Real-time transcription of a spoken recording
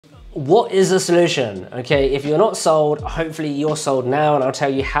what is the solution? Okay, if you're not sold, hopefully you're sold now, and I'll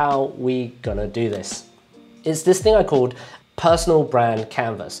tell you how we gonna do this. It's this thing I called personal brand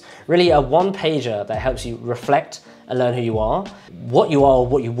canvas. Really a one-pager that helps you reflect and learn who you are, what you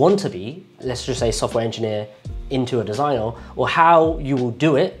want to be, let's just say software engineer into a designer, or how you will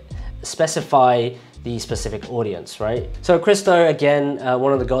do it, specify the specific audience, right? So Christo, again,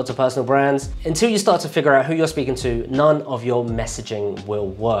 one of the gods of personal brands. Until you start to figure out who you're speaking to, none of your messaging will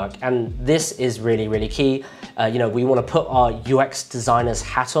work. And this is really, really key. You know, we want to put our UX designer's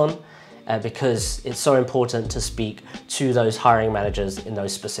hat on because it's so important to speak to those hiring managers in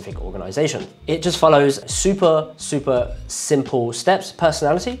those specific organizations. It just follows super, super simple steps.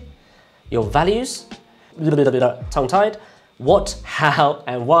 Personality, your values, a little bit tongue-tied, what, how,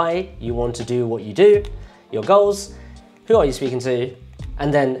 and why you want to do what you do, your goals, who are you speaking to,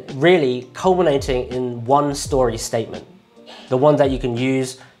 and then really culminating in one story statement, the one that you can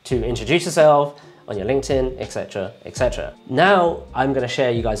use to introduce yourself on your LinkedIn, etc., etc. Now I'm going to share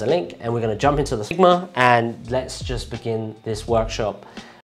you guys a link and we're going to jump into the Figma and let's just begin this workshop